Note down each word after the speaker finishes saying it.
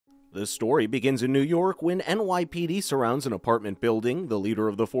The story begins in New York when NYPD surrounds an apartment building. The leader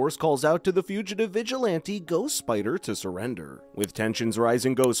of the force calls out to the fugitive vigilante Ghost Spider to surrender. With tensions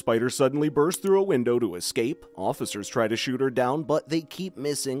rising, Ghost Spider suddenly bursts through a window to escape. Officers try to shoot her down, but they keep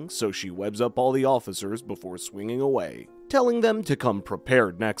missing, so she webs up all the officers before swinging away, telling them to come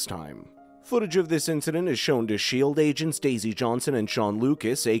prepared next time. Footage of this incident is shown to S.H.I.E.L.D. agents Daisy Johnson and Sean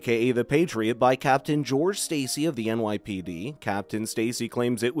Lucas, aka the Patriot, by Captain George Stacy of the NYPD. Captain Stacy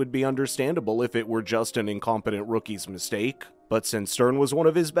claims it would be understandable if it were just an incompetent rookie's mistake, but since Stern was one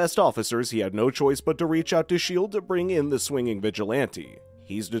of his best officers, he had no choice but to reach out to S.H.I.E.L.D. to bring in the swinging vigilante.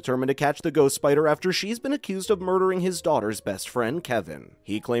 He's determined to catch the Ghost Spider after she's been accused of murdering his daughter's best friend, Kevin.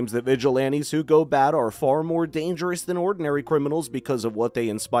 He claims that vigilantes who go bad are far more dangerous than ordinary criminals because of what they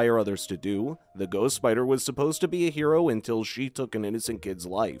inspire others to do. The Ghost Spider was supposed to be a hero until she took an innocent kid's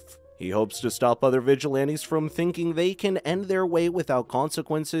life. He hopes to stop other vigilantes from thinking they can end their way without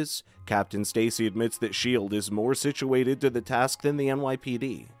consequences. Captain Stacy admits that S.H.I.E.L.D. is more situated to the task than the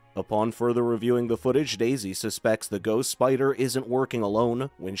NYPD. Upon further reviewing the footage, Daisy suspects the Ghost Spider isn't working alone.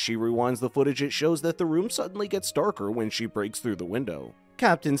 When she rewinds the footage, it shows that the room suddenly gets darker when she breaks through the window.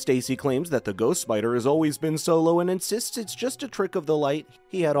 Captain Stacy claims that the Ghost Spider has always been solo and insists it's just a trick of the light.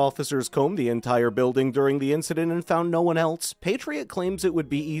 He had officers comb the entire building during the incident and found no one else. Patriot claims it would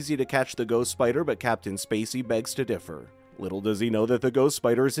be easy to catch the Ghost Spider, but Captain Spacey begs to differ. Little does he know that the Ghost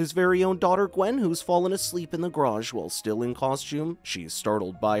Spider is his very own daughter Gwen, who's fallen asleep in the garage while still in costume. She's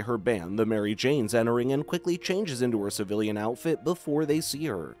startled by her band, the Mary Janes, entering and quickly changes into her civilian outfit before they see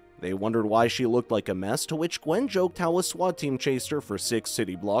her. They wondered why she looked like a mess, to which Gwen joked how a SWAT team chased her for 6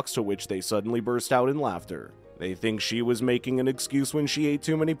 city blocks, to which they suddenly burst out in laughter. They think she was making an excuse when she ate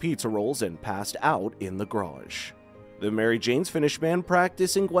too many pizza rolls and passed out in the garage. The Mary Janes finish band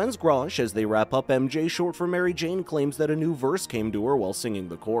practice in Gwen's garage. As they wrap up, MJ, short for Mary Jane, claims that a new verse came to her while singing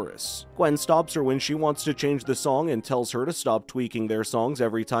the chorus. Gwen stops her when she wants to change the song and tells her to stop tweaking their songs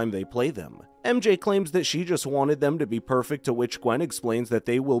every time they play them. MJ claims that she just wanted them to be perfect, to which Gwen explains that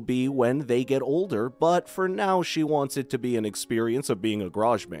they will be when they get older, but for now she wants it to be an experience of being a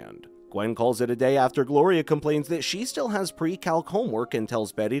garage band. Gwen calls it a day after Gloria complains that she still has pre-calc homework and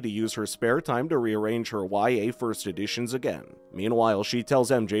tells Betty to use her spare time to rearrange her YA first editions again. Meanwhile, she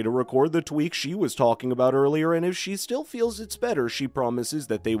tells MJ to record the tweak she was talking about earlier, and if she still feels it's better, she promises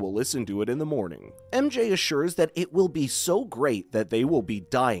that they will listen to it in the morning. MJ assures that it will be so great that they will be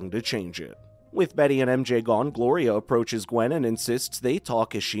dying to change it. With Betty and MJ gone, Gloria approaches Gwen and insists they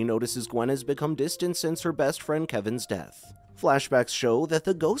talk as she notices Gwen has become distant since her best friend Kevin's death. Flashbacks show that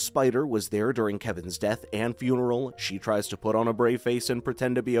the Ghost Spider was there during Kevin's death and funeral. She tries to put on a brave face and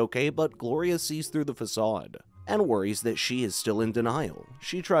pretend to be okay, but Gloria sees through the facade and worries that she is still in denial.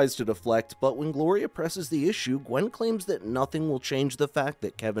 She tries to deflect, but when Gloria presses the issue, Gwen claims that nothing will change the fact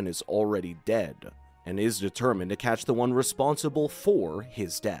that Kevin is already dead and is determined to catch the one responsible for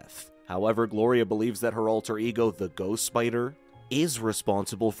his death. However, Gloria believes that her alter ego, the Ghost Spider, is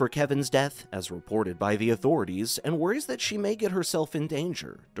responsible for Kevin's death, as reported by the authorities, and worries that she may get herself in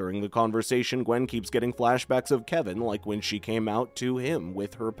danger. During the conversation, Gwen keeps getting flashbacks of Kevin, like when she came out to him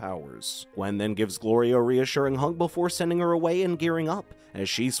with her powers. Gwen then gives Gloria a reassuring hug before sending her away and gearing up. As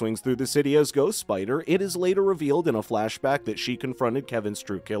she swings through the city as Ghost Spider, it is later revealed in a flashback that she confronted Kevin's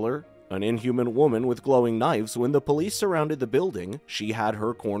true killer, an inhuman woman with glowing knives. When the police surrounded the building, she had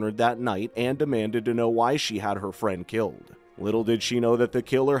her cornered that night and demanded to know why she had her friend killed. Little did she know that the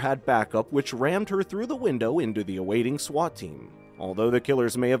killer had backup, which rammed her through the window into the awaiting SWAT team. Although the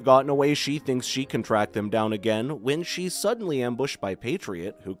killers may have gotten away, she thinks she can track them down again when she's suddenly ambushed by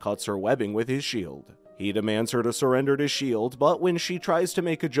Patriot, who cuts her webbing with his shield. He demands her to surrender to S.H.I.E.L.D., but when she tries to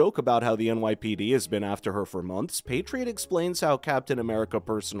make a joke about how the NYPD has been after her for months, Patriot explains how Captain America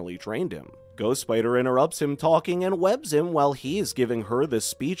personally trained him. Ghost Spider interrupts him talking and webs him while he is giving her the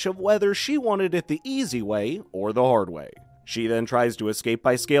speech of whether she wanted it the easy way or the hard way. She then tries to escape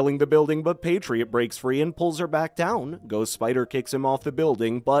by scaling the building, but Patriot breaks free and pulls her back down. Ghost Spider kicks him off the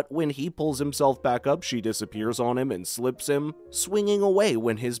building, but when he pulls himself back up, she disappears on him and slips him, swinging away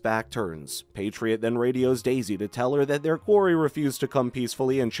when his back turns. Patriot then radios Daisy to tell her that their quarry refused to come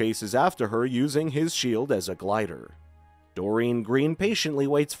peacefully and chases after her using his shield as a glider. Doreen Green patiently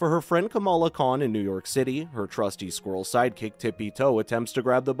waits for her friend Kamala Khan in New York City. Her trusty squirrel sidekick Tippy Toe attempts to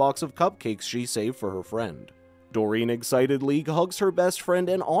grab the box of cupcakes she saved for her friend. Doreen excitedly hugs her best friend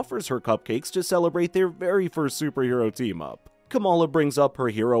and offers her cupcakes to celebrate their very first superhero team-up. Kamala brings up her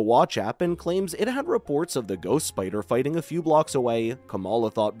Hero Watch app and claims it had reports of the Ghost Spider fighting a few blocks away.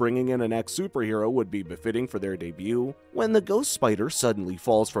 Kamala thought bringing in an ex-superhero would be befitting for their debut, when the Ghost Spider suddenly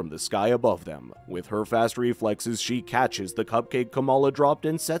falls from the sky above them. With her fast reflexes, she catches the cupcake Kamala dropped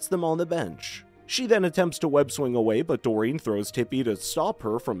and sets them on the bench. She then attempts to web swing away, but Doreen throws Tippy to stop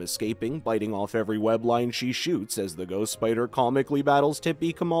her from escaping, biting off every web line she shoots as the Ghost Spider comically battles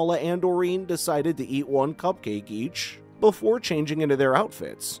Tippy. Kamala and Doreen decided to eat one cupcake each before changing into their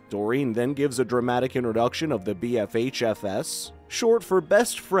outfits. Doreen then gives a dramatic introduction of the BFHFS, short for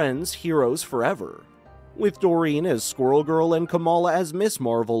Best Friends Heroes Forever. With Doreen as Squirrel Girl and Kamala as Miss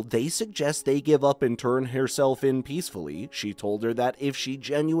Marvel, they suggest they give up and turn herself in peacefully. She told her that if she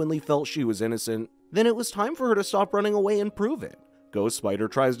genuinely felt she was innocent, then it was time for her to stop running away and prove it. Ghost Spider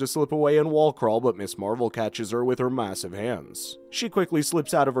tries to slip away and wall crawl, but Miss Marvel catches her with her massive hands. She quickly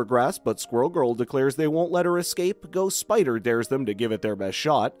slips out of her grasp, but Squirrel Girl declares they won't let her escape. Ghost Spider dares them to give it their best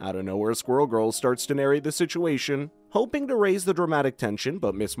shot. Out of nowhere, Squirrel Girl starts to narrate the situation, hoping to raise the dramatic tension,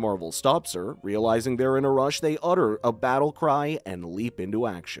 but Miss Marvel stops her. Realizing they're in a rush, they utter a battle cry and leap into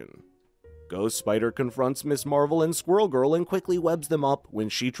action. Ghost Spider confronts Miss Marvel and Squirrel Girl and quickly webs them up. When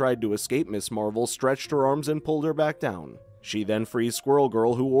she tried to escape, Miss Marvel stretched her arms and pulled her back down. She then frees Squirrel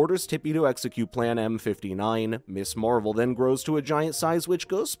Girl, who orders Tippy to execute Plan M59. Miss Marvel then grows to a giant size, which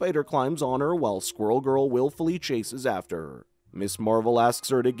Ghost Spider climbs on her while Squirrel Girl willfully chases after her. Miss Marvel asks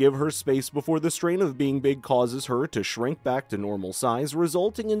her to give her space before the strain of being big causes her to shrink back to normal size,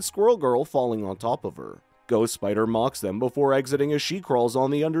 resulting in Squirrel Girl falling on top of her. Ghost Spider mocks them before exiting as she crawls on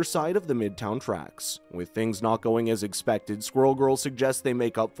the underside of the Midtown tracks. With things not going as expected, Squirrel Girl suggests they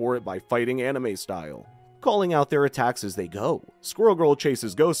make up for it by fighting anime style, calling out their attacks as they go. Squirrel Girl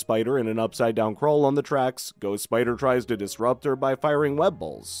chases Ghost Spider in an upside-down crawl on the tracks. Ghost Spider tries to disrupt her by firing web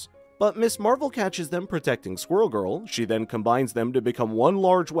balls, but Miss Marvel catches them, protecting Squirrel Girl. She then combines them to become one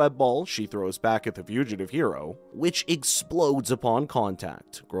large web ball she throws back at the fugitive hero, which explodes upon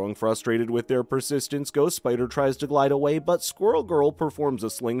contact. Growing frustrated with their persistence, Ghost Spider tries to glide away, but Squirrel Girl performs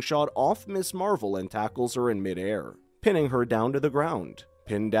a slingshot off Miss Marvel and tackles her in midair, pinning her down to the ground.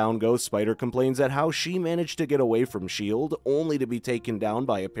 Pinned down, Ghost Spider complains at how she managed to get away from S.H.I.E.L.D., only to be taken down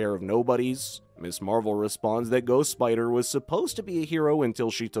by a pair of nobodies. Miss Marvel responds that Ghost Spider was supposed to be a hero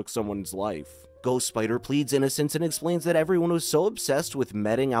until she took someone's life. Ghost Spider pleads innocence and explains that everyone was so obsessed with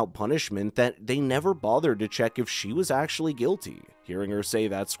meting out punishment that they never bothered to check if she was actually guilty. Hearing her say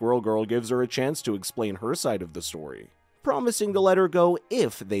that, Squirrel Girl gives her a chance to explain her side of the story, promising to let her go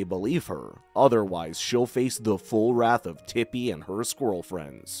if they believe her. Otherwise, she'll face the full wrath of Tippy and her squirrel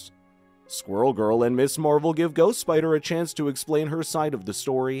friends. Squirrel Girl and Miss Marvel give Ghost Spider a chance to explain her side of the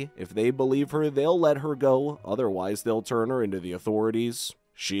story. If they believe her, they'll let her go. Otherwise, they'll turn her into the authorities.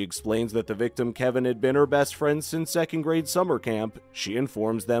 She explains that the victim Kevin had been her best friend since second grade summer camp. She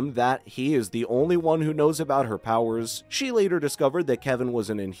informs them that he is the only one who knows about her powers. She later discovered that Kevin was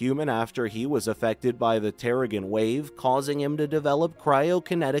an Inhuman after he was affected by the Terrigen wave, causing him to develop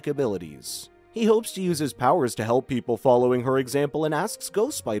cryokinetic abilities. He hopes to use his powers to help people following her example and asks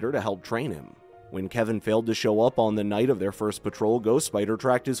Ghost Spider to help train him. When Kevin failed to show up on the night of their first patrol, Ghost Spider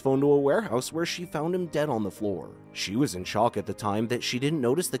tracked his phone to a warehouse where she found him dead on the floor. She was in shock at the time that she didn't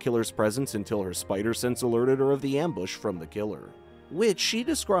notice the killer's presence until her spider sense alerted her of the ambush from the killer, which she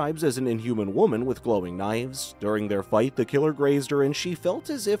describes as an Inhuman woman with glowing knives. During their fight, the killer grazed her and she felt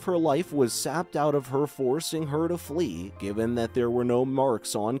as if her life was sapped out of her, forcing her to flee. Given that there were no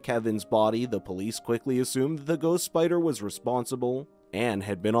marks on Kevin's body, the police quickly assumed the Ghost Spider was responsible and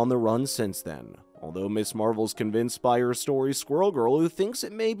had been on the run since then. Although Miss Marvel's convinced by her story, Squirrel Girl, who thinks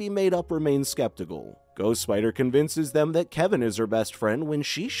it may be made up, remains skeptical. Ghost Spider convinces them that Kevin is her best friend when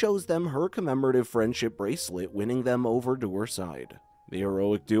she shows them her commemorative friendship bracelet, winning them over to her side. The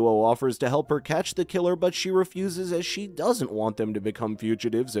heroic duo offers to help her catch the killer, but she refuses as she doesn't want them to become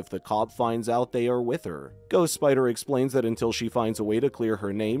fugitives if the cop finds out they are with her. Ghost Spider explains that until she finds a way to clear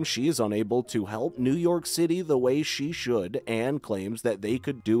her name, she is unable to help New York City the way she should, and claims that they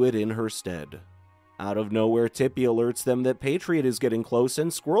could do it in her stead. Out of nowhere, Tippy alerts them that Patriot is getting close,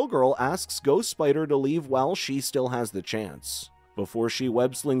 and Squirrel Girl asks Ghost Spider to leave while she still has the chance. Before she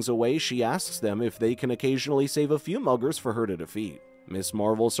web-slings away, she asks them if they can occasionally save a few muggers for her to defeat. Miss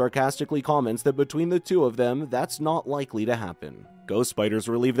Marvel sarcastically comments that between the two of them, that's not likely to happen. Ghost Spider's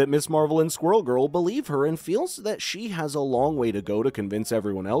relieved that Miss Marvel and Squirrel Girl believe her and feels that she has a long way to go to convince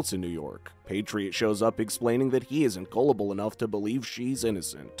everyone else in New York. Patriot shows up explaining that he isn't gullible enough to believe she's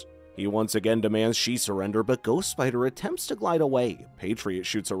innocent. He once again demands she surrender, but Ghost Spider attempts to glide away. Patriot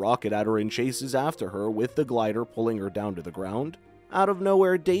shoots a rocket at her and chases after her, with the glider pulling her down to the ground. Out of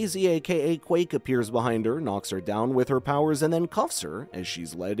nowhere, Daisy aka Quake appears behind her, knocks her down with her powers, and then cuffs her as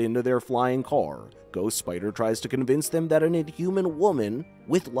she's led into their flying car. Ghost Spider tries to convince them that an inhuman woman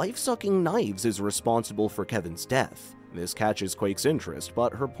with life-sucking knives is responsible for Kevin's death. This catches Quake's interest,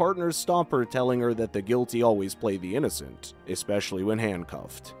 but her partners stop her, telling her that the guilty always play the innocent, especially when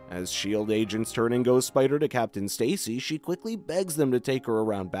handcuffed. As S.H.I.E.L.D. agents turn in Ghost Spider to Captain Stacy, she quickly begs them to take her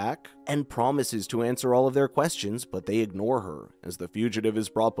around back and promises to answer all of their questions, but they ignore her. As the fugitive is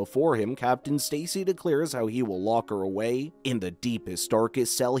brought before him, Captain Stacy declares how he will lock her away in the deepest,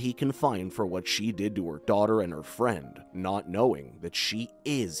 darkest cell he can find for what she did to her daughter and her friend, not knowing that she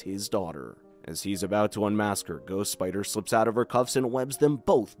is his daughter. As he's about to unmask her, Ghost Spider slips out of her cuffs and webs them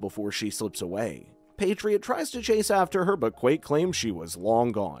both before she slips away. Patriot tries to chase after her, but Quake claims she was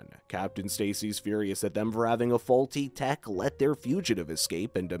long gone. Captain Stacy's furious at them for having a faulty tech let their fugitive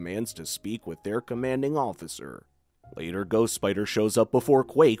escape and demands to speak with their commanding officer. Later, Ghost Spider shows up before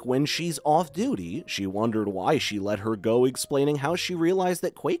Quake when she's off duty. She wondered why she let her go, explaining how she realized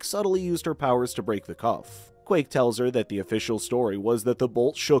that Quake subtly used her powers to break the cuff. Quake tells her that the official story was that the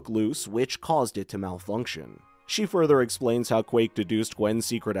bolt shook loose, which caused it to malfunction. She further explains how Quake deduced Gwen's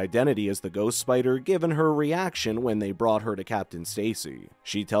secret identity as the Ghost Spider, given her reaction when they brought her to Captain Stacy.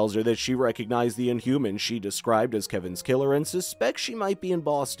 She tells her that she recognized the Inhuman she described as Kevin's killer and suspects she might be in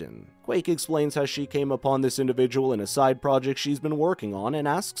Boston. Quake explains how she came upon this individual in a side project she's been working on and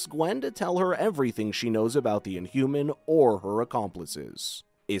asks Gwen to tell her everything she knows about the Inhuman or her accomplices,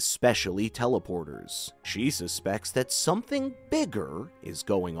 especially teleporters. She suspects that something bigger is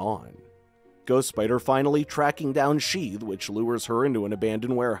going on. Ghost Spider finally tracking down Sheath, which lures her into an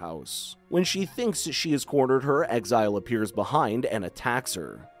abandoned warehouse. When she thinks she has cornered her, Exile appears behind and attacks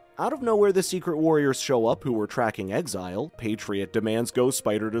her. Out of nowhere, the Secret Warriors show up who were tracking Exile. Patriot demands Ghost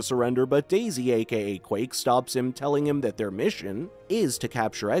Spider to surrender, but Daisy aka Quake stops him, telling him that their mission is to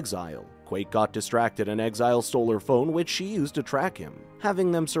capture Exile. Quake got distracted and Exile stole her phone, which she used to track him.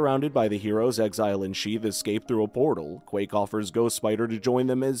 Having them surrounded by the heroes, Exile and Sheath escape through a portal. Quake offers Ghost Spider to join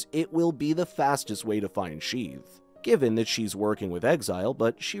them as it will be the fastest way to find Sheath, given that she's working with Exile,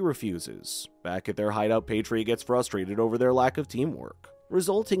 but she refuses. Back at their hideout, Patriot gets frustrated over their lack of teamwork,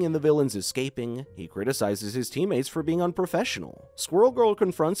 resulting in the villains escaping. He criticizes his teammates for being unprofessional. Squirrel Girl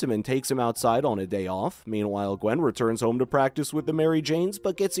confronts him and takes him outside on a day off. Meanwhile, Gwen returns home to practice with the Mary Janes,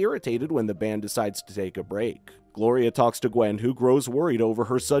 but gets irritated when the band decides to take a break. Gloria talks to Gwen, who grows worried over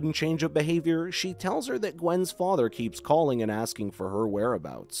her sudden change of behavior. She tells her that Gwen's father keeps calling and asking for her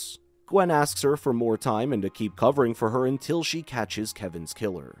whereabouts. Gwen asks her for more time and to keep covering for her until she catches Kevin's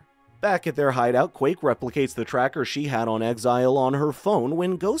killer. Back at their hideout, Quake replicates the tracker she had on Exile on her phone.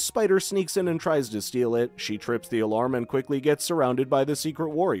 When Ghost Spider sneaks in and tries to steal it, she trips the alarm and quickly gets surrounded by the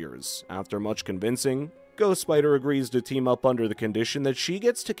Secret Warriors. After much convincing, Ghost Spider agrees to team up under the condition that she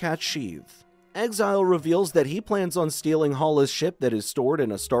gets to catch Sheath. Exile reveals that he plans on stealing Hala's ship that is stored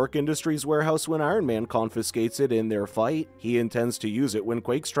in a Stark Industries warehouse when Iron Man confiscates it in their fight. He intends to use it when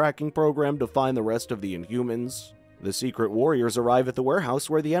Quake's tracking program to find the rest of the Inhumans. The Secret Warriors arrive at the warehouse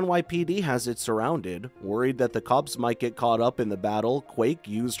where the NYPD has it surrounded. Worried that the cops might get caught up in the battle, Quake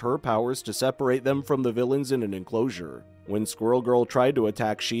used her powers to separate them from the villains in an enclosure. When Squirrel Girl tried to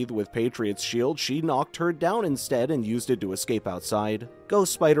attack Sheath with Patriot's shield, she knocked her down instead and used it to escape outside.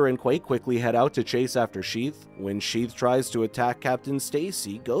 Ghost Spider and Quake quickly head out to chase after Sheath. When Sheath tries to attack Captain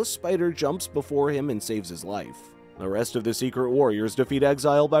Stacy, Ghost Spider jumps before him and saves his life. The rest of the Secret Warriors defeat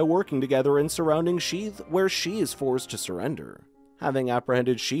Exile by working together and surrounding Sheath, where she is forced to surrender. Having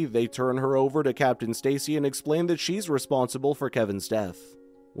apprehended Sheath, they turn her over to Captain Stacy and explain that she's responsible for Kevin's death.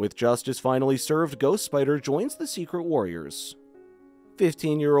 With justice finally served, Ghost Spider joins the Secret Warriors.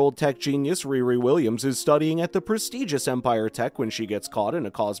 15-year-old tech genius Riri Williams is studying at the prestigious Empire Tech when she gets caught in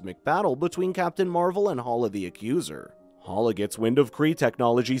a cosmic battle between Captain Marvel and Hala the Accuser. Hala gets wind of Kree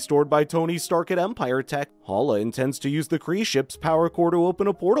technology stored by Tony Stark at Empire Tech. Hala intends to use the Kree ship's power core to open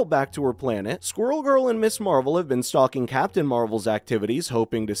a portal back to her planet. Squirrel Girl and Miss Marvel have been stalking Captain Marvel's activities,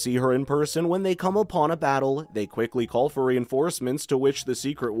 hoping to see her in person. When they come upon a battle, they quickly call for reinforcements, to which the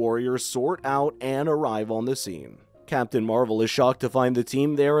Secret Warriors sort out and arrive on the scene. Captain Marvel is shocked to find the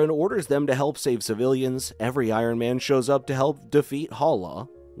team there and orders them to help save civilians. Every Iron Man shows up to help defeat Hala.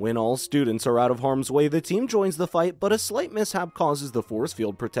 When all students are out of harm's way, the team joins the fight, but a slight mishap causes the force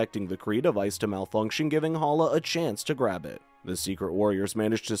field protecting the Kree device to malfunction, giving Hala a chance to grab it. The Secret Warriors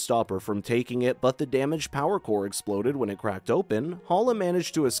managed to stop her from taking it, but the damaged power core exploded when it cracked open. Hala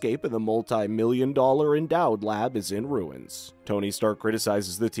managed to escape and the multi-million-dollar endowed lab is in ruins. Tony Stark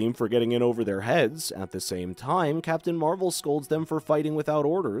criticizes the team for getting in over their heads. At the same time, Captain Marvel scolds them for fighting without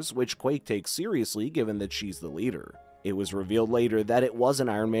orders, which Quake takes seriously given that she's the leader. It was revealed later that it wasn't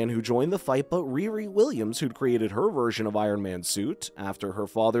Iron Man who joined the fight, but Riri Williams, who'd created her version of Iron Man's suit. After her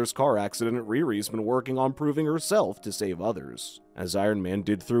father's car accident, Riri's been working on proving herself to save others, as Iron Man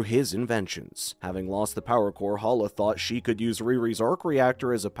did through his inventions. Having lost the power core, Hala thought she could use Riri's arc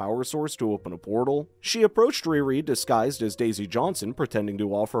reactor as a power source to open a portal. She approached Riri disguised as Daisy Johnson, pretending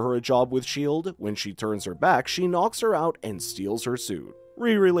to offer her a job with S.H.I.E.L.D. When she turns her back, she knocks her out and steals her suit.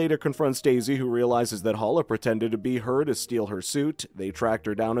 Riri later confronts Daisy, who realizes that Hala pretended to be her to steal her suit. They tracked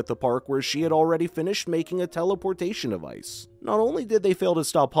her down at the park where she had already finished making a teleportation device. Not only did they fail to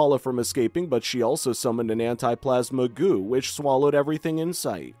stop Hala from escaping, but she also summoned an anti-plasma goo, which swallowed everything in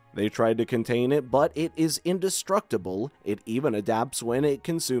sight. They tried to contain it, but it is indestructible. It even adapts when it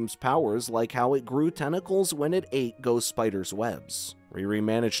consumes powers, like how it grew tentacles when it ate Ghost Spider's webs. Riri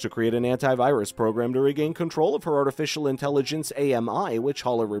managed to create an antivirus program to regain control of her artificial intelligence AMI, which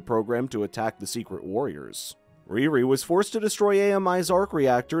Hala reprogrammed to attack the Secret Warriors. Riri was forced to destroy AMI's arc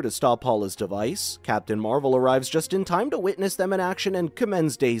reactor to stop Hala's device. Captain Marvel arrives just in time to witness them in action and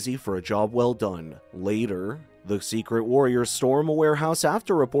commends Daisy for a job well done. Later, the Secret Warriors storm a warehouse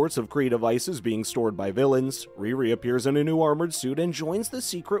after reports of Kree devices being stored by villains. Riri appears in a new armored suit and joins the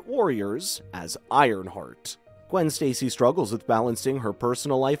Secret Warriors as Ironheart. Gwen Stacy struggles with balancing her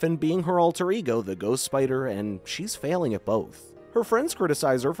personal life and being her alter ego, the Ghost Spider, and she's failing at both. Her friends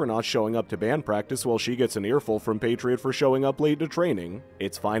criticize her for not showing up to band practice while she gets an earful from Patriot for showing up late to training.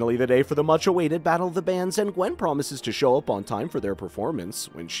 It's finally the day for the much-awaited Battle of the Bands, and Gwen promises to show up on time for their performance.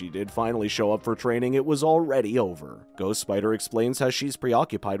 When she did finally show up for training, it was already over. Ghost Spider explains how she's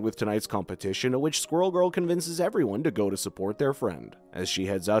preoccupied with tonight's competition, to which Squirrel Girl convinces everyone to go to support their friend. As she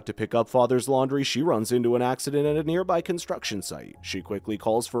heads out to pick up Father's laundry, she runs into an accident at a nearby construction site. She quickly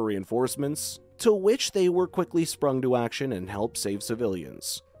calls for reinforcements, to which they were quickly sprung to action and helped save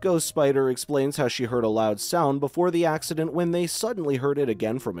civilians. Ghost Spider explains how she heard a loud sound before the accident when they suddenly heard it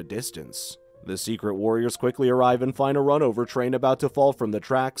again from a distance. The Secret Warriors quickly arrive and find a runover train about to fall from the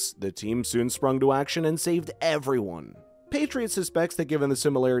tracks. The team soon sprung to action and saved everyone. Patriot suspects that given the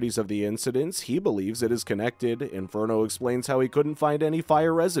similarities of the incidents, he believes it is connected. Inferno explains how he couldn't find any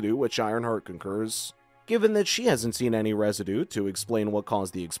fire residue, which Ironheart concurs, given that she hasn't seen any residue, to explain what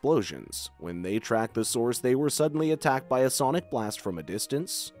caused the explosions. When they tracked the source, they were suddenly attacked by a sonic blast from a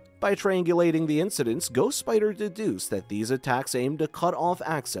distance. By triangulating the incidents, Ghost Spider deduced that these attacks aimed to cut off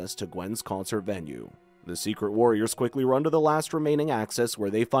access to Gwen's concert venue. The Secret Warriors quickly run to the last remaining access, where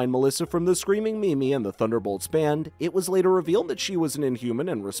they find Melissa from the Screaming Mimi and the Thunderbolts band. It was later revealed that she was an Inhuman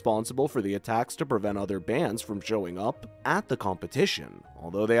and responsible for the attacks to prevent other bands from showing up at the competition.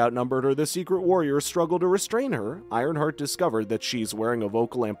 Although they outnumbered her, the Secret Warriors struggled to restrain her. Ironheart discovered that she's wearing a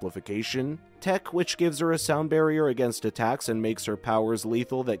vocal amplification tech, which gives her a sound barrier against attacks and makes her powers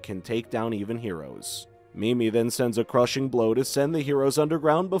lethal that can take down even heroes. Mimi then sends a crushing blow to send the heroes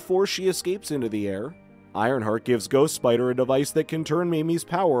underground before she escapes into the air. Ironheart gives Ghost Spider a device that can turn Mimi's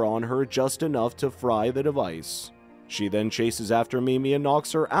power on her just enough to fry the device. She then chases after Mimi and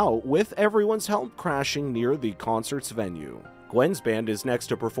knocks her out, with everyone's help crashing near the concert's venue. Gwen's band is next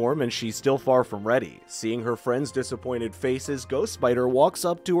to perform and she's still far from ready. Seeing her friends' disappointed faces, Ghost Spider walks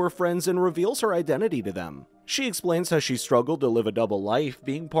up to her friends and reveals her identity to them. She explains how she struggled to live a double life,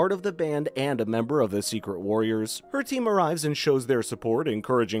 being part of the band and a member of the Secret Warriors. Her team arrives and shows their support,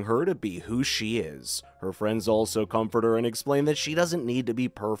 encouraging her to be who she is. Her friends also comfort her and explain that she doesn't need to be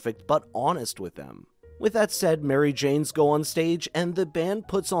perfect, but honest with them. With that said, Mary Jane's go on stage and the band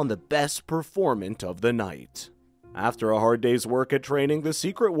puts on the best performance of the night. After a hard day's work at training, the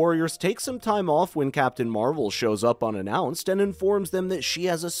Secret Warriors take some time off when Captain Marvel shows up unannounced and informs them that she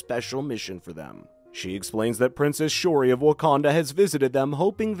has a special mission for them. She explains that Princess Shuri of Wakanda has visited them,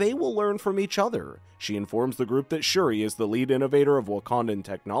 hoping they will learn from each other. She informs the group that Shuri is the lead innovator of Wakandan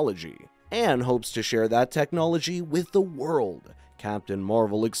technology, and hopes to share that technology with the world. Captain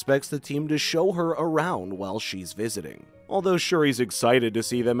Marvel expects the team to show her around while she's visiting. Although Shuri's excited to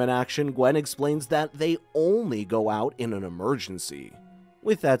see them in action, Gwen explains that they only go out in an emergency.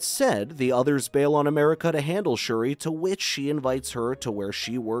 With that said, the others bail on America to handle Shuri, to which she invites her to where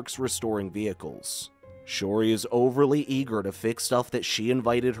she works restoring vehicles. Shuri is overly eager to fix stuff that she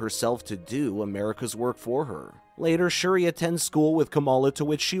invited herself to do America's work for her. Later, Shuri attends school with Kamala, to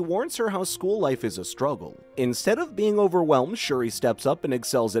which she warns her how school life is a struggle. Instead of being overwhelmed, Shuri steps up and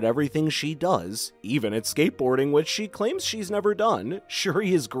excels at everything she does, even at skateboarding, which she claims she's never done.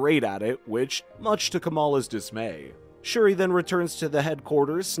 Shuri is great at it, which, much to Kamala's dismay. Shuri then returns to the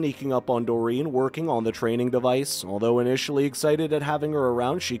headquarters, sneaking up on Doreen working on the training device. Although initially excited at having her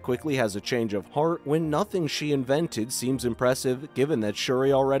around, she quickly has a change of heart when nothing she invented seems impressive, given that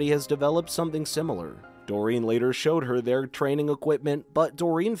Shuri already has developed something similar. Doreen later showed her their training equipment, but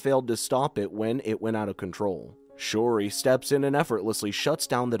Doreen failed to stop it when it went out of control. Shuri steps in and effortlessly shuts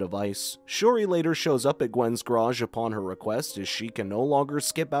down the device. Shuri later shows up at Gwen's garage upon her request, as she can no longer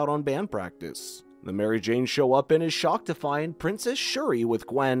skip out on band practice. The Mary Janes show up and is shocked to find Princess Shuri with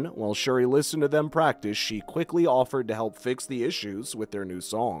Gwen. While Shuri listened to them practice, she quickly offered to help fix the issues with their new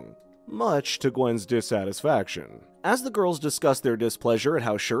song, much to Gwen's dissatisfaction. As the girls discuss their displeasure at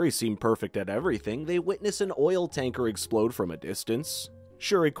how Shuri seemed perfect at everything, they witness an oil tanker explode from a distance.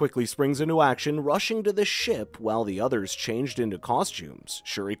 Shuri quickly springs into action, rushing to the ship while the others changed into costumes.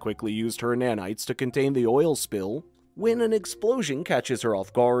 Shuri quickly used her nanites to contain the oil spill when an explosion catches her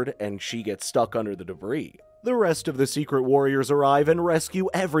off guard and she gets stuck under the debris. The rest of the secret warriors arrive and rescue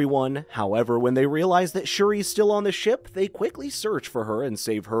everyone. However, when they realize that Shuri's still on the ship, they quickly search for her and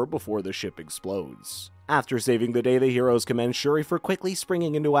save her before the ship explodes. After saving the day, the heroes commend Shuri for quickly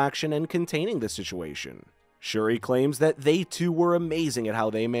springing into action and containing the situation. Shuri claims that they too were amazing at how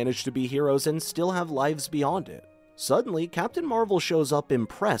they managed to be heroes and still have lives beyond it. Suddenly, Captain Marvel shows up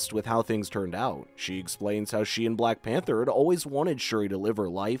impressed with how things turned out. She explains how she and Black Panther had always wanted Shuri to live her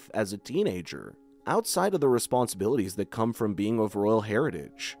life as a teenager, outside of the responsibilities that come from being of royal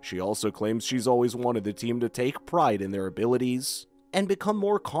heritage. She also claims she's always wanted the team to take pride in their abilities and become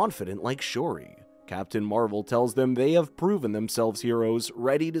more confident like Shuri. Captain Marvel tells them they have proven themselves heroes,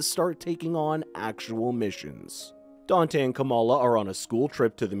 ready to start taking on actual missions. Dante and Kamala are on a school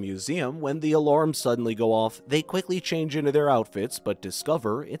trip to the museum when the alarms suddenly go off. They quickly change into their outfits, but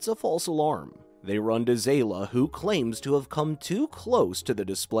discover it's a false alarm. They run to Zayla, who claims to have come too close to the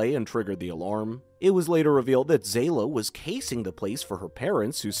display and triggered the alarm. It was later revealed that Zayla was casing the place for her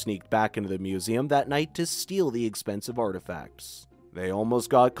parents, who sneaked back into the museum that night to steal the expensive artifacts. They almost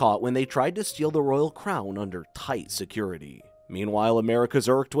got caught when they tried to steal the royal crown under tight security. Meanwhile, America's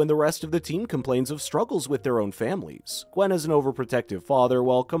irked when the rest of the team complains of struggles with their own families. Gwen has an overprotective father,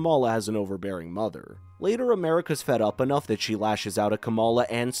 while Kamala has an overbearing mother. Later, America's fed up enough that she lashes out at Kamala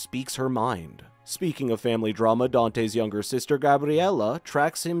and speaks her mind. Speaking of family drama, Dante's younger sister, Gabriella,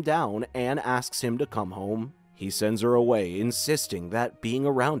 tracks him down and asks him to come home. He sends her away, insisting that being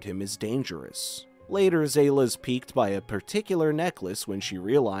around him is dangerous. Later, Zayla's piqued by a particular necklace when she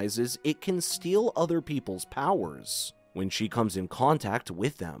realizes it can steal other people's powers when she comes in contact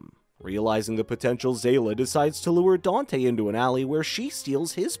with them. Realizing the potential, Zayla decides to lure Dante into an alley where she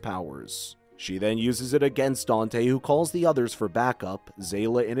steals his powers. She then uses it against Dante, who calls the others for backup.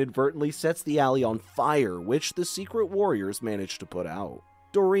 Zayla inadvertently sets the alley on fire, which the secret warriors manage to put out.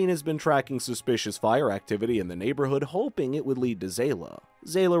 Doreen has been tracking suspicious fire activity in the neighborhood, hoping it would lead to Zayla.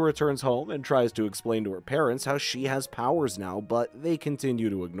 Zayla returns home and tries to explain to her parents how she has powers now, but they continue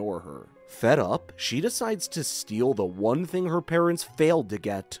to ignore her. Fed up, she decides to steal the one thing her parents failed to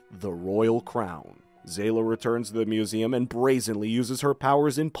get, the royal crown. Zayla returns to the museum and brazenly uses her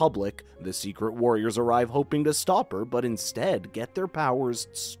powers in public. The secret warriors arrive hoping to stop her, but instead get their powers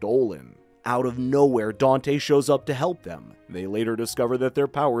stolen. Out of nowhere, Dante shows up to help them. They later discover that their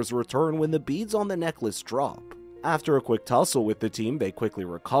powers return when the beads on the necklace drop. After a quick tussle with the team, they quickly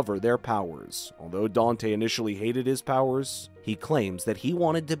recover their powers. Although Dante initially hated his powers, he claims that he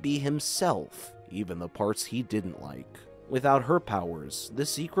wanted to be himself, even the parts he didn't like. Without her powers, the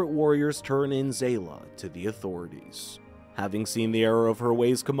secret warriors turn in Zayla to the authorities. Having seen the error of her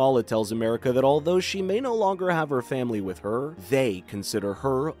ways, Kamala tells America that although she may no longer have her family with her, they consider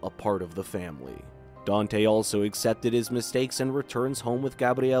her a part of the family. Dante also accepted his mistakes and returns home with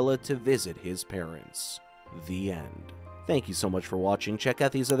Gabriella to visit his parents. The end. Thank you so much for watching. Check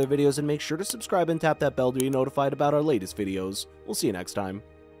out these other videos and make sure to subscribe and tap that bell to be notified about our latest videos. We'll see you next time.